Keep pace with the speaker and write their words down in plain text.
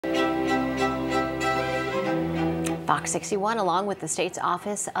Fox 61, along with the state's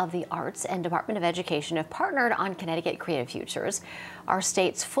Office of the Arts and Department of Education, have partnered on Connecticut Creative Futures. Our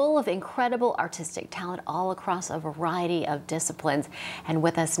state's full of incredible artistic talent all across a variety of disciplines. And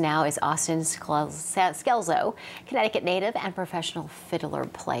with us now is Austin Scelzo, Connecticut native and professional fiddler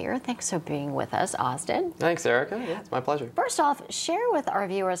player. Thanks for being with us, Austin. Thanks, Erica. Yeah, it's my pleasure. First off, share with our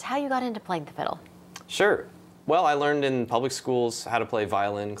viewers how you got into playing the fiddle. Sure. Well, I learned in public schools how to play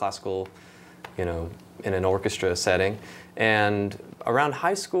violin, classical, in an orchestra setting. And around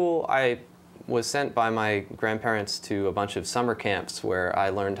high school, I was sent by my grandparents to a bunch of summer camps where I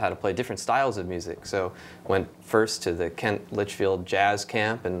learned how to play different styles of music. So went first to the Kent Litchfield Jazz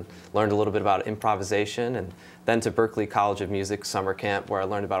Camp and learned a little bit about improvisation, and then to Berklee College of Music summer camp where I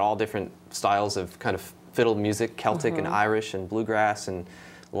learned about all different styles of kind of fiddle music, Celtic and Irish and bluegrass and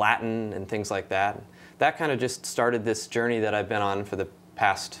Latin and things like that. That kind of just started this journey that I've been on for the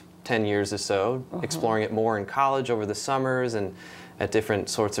past 10 years or so, exploring it more in college over the summers and at different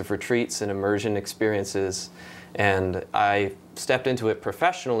sorts of retreats and immersion experiences. And I stepped into it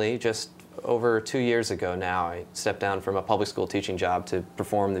professionally just over 2 years ago now. I stepped down from a public school teaching job to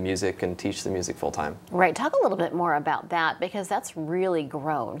perform the music and teach the music full time. Right, talk a little bit more about that, because that's really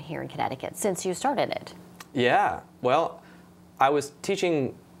grown here in Connecticut since you started it. Yeah, well, I was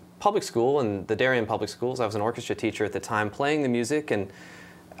teaching public school in the Darien Public Schools. I was an orchestra teacher at the time, playing the music, and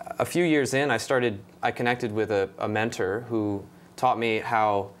a few years in, I connected with a mentor who taught me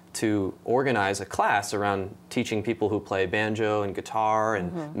how to organize a class around teaching people who play banjo and guitar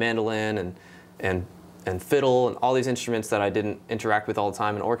and mandolin and fiddle and all these instruments that I didn't interact with all the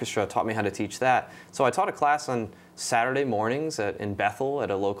time in orchestra. Taught me how to teach that. So I taught a class on Saturday mornings in Bethel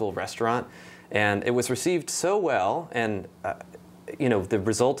at a local restaurant, and it was received so well. And the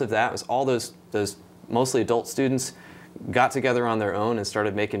result of that was all those mostly adult students got together on their own and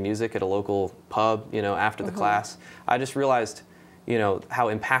started making music at a local pub, after the class. I just realized, how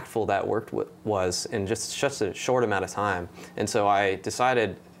impactful that work was in just a short amount of time. And so I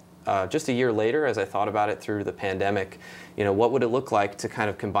decided just a year later, as I thought about it through the pandemic, what would it look like to kind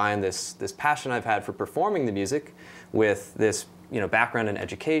of combine this passion I've had for performing the music with this, background in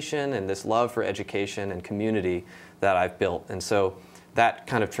education and this love for education and community that I've built. And so that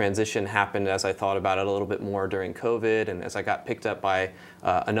kind of transition happened as I thought about it a little bit more during COVID, and as I got picked up by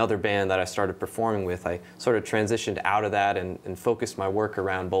another band that I started performing with, I sort of transitioned out of that and focused my work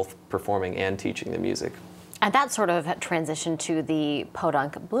around both performing and teaching the music. And that sort of transitioned to the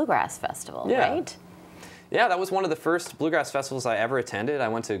Podunk Bluegrass Festival, right? Yeah, that was one of the first bluegrass festivals I ever attended. I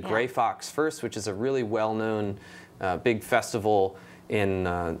went to Gray Fox first, which is a really well-known big festival in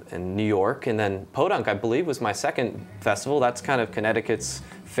New York, and then Podunk, I believe, was my second festival. That's kind of Connecticut's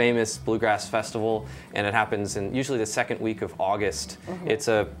famous bluegrass festival, and it happens in usually the second week of August. It's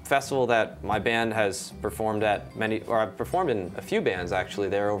a festival that my band has performed at I've performed in a few bands actually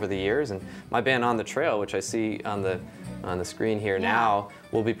there over the years, and my band On the Trail, which I see on the screen here now,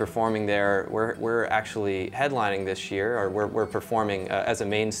 will be performing there. We're actually headlining this year, or we're performing as a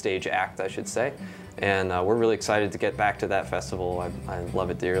main stage act, I should say. And we're really excited to get back to that festival. I love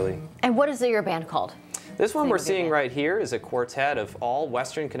it dearly. And what is your band called? This one we're seeing right here is a quartet of all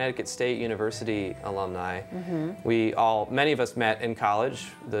Western Connecticut State University alumni. Many of us met in college.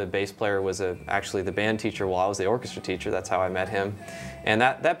 The bass player was actually the band teacher while I was the orchestra teacher. That's how I met him. And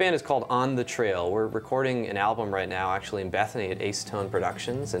that band is called On the Trail. We're recording an album right now actually in Bethany at Ace Tone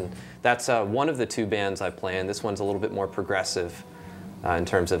Productions, and that's one of the two bands I play in. This one's a little bit more progressive in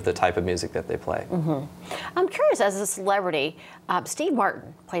terms of the type of music that they play. I'm curious, as a celebrity, Steve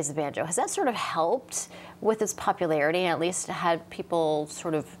Martin plays the banjo. Has that sort of helped with its popularity, and at least had people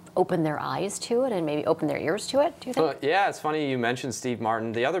sort of open their eyes to it and maybe open their ears to it, do you think? Yeah, it's funny you mentioned Steve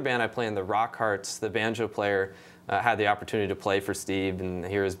Martin. The other band I play in, the Rock Hearts, the banjo player had the opportunity to play for Steve and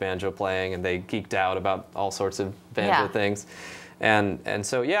hear his banjo playing, and they geeked out about all sorts of banjo things. And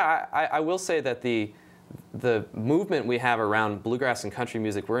so, yeah, I will say that the movement we have around bluegrass and country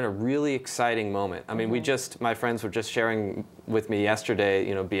music, we're in a really exciting moment. I mean, my friends were just sharing with me yesterday,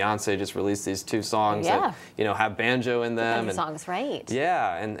 Beyonce just released these two songs that, have banjo in them. And songs, right.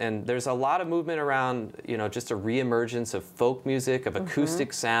 Yeah, and there's a lot of movement around, just a reemergence of folk music, of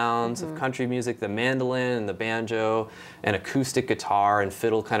acoustic sounds, of country music, the mandolin and the banjo, and acoustic guitar and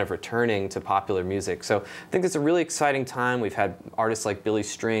fiddle kind of returning to popular music. So I think it's a really exciting time. We've had artists like Billy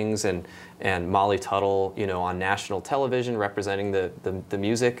Strings and Molly Tuttle, on national television representing the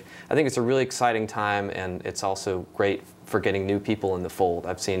music. I think it's a really exciting time, and it's also great for getting new people in the fold.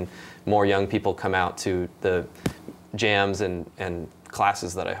 I've seen more young people come out to the jams and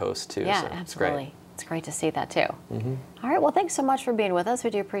classes that I host too. Yeah, so absolutely. It's great. It's great to see that too. All right, well, thanks so much for being with us. We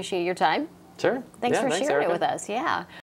do appreciate your time. Sure. Thanks yeah, for sharing Erica. it with us. Yeah.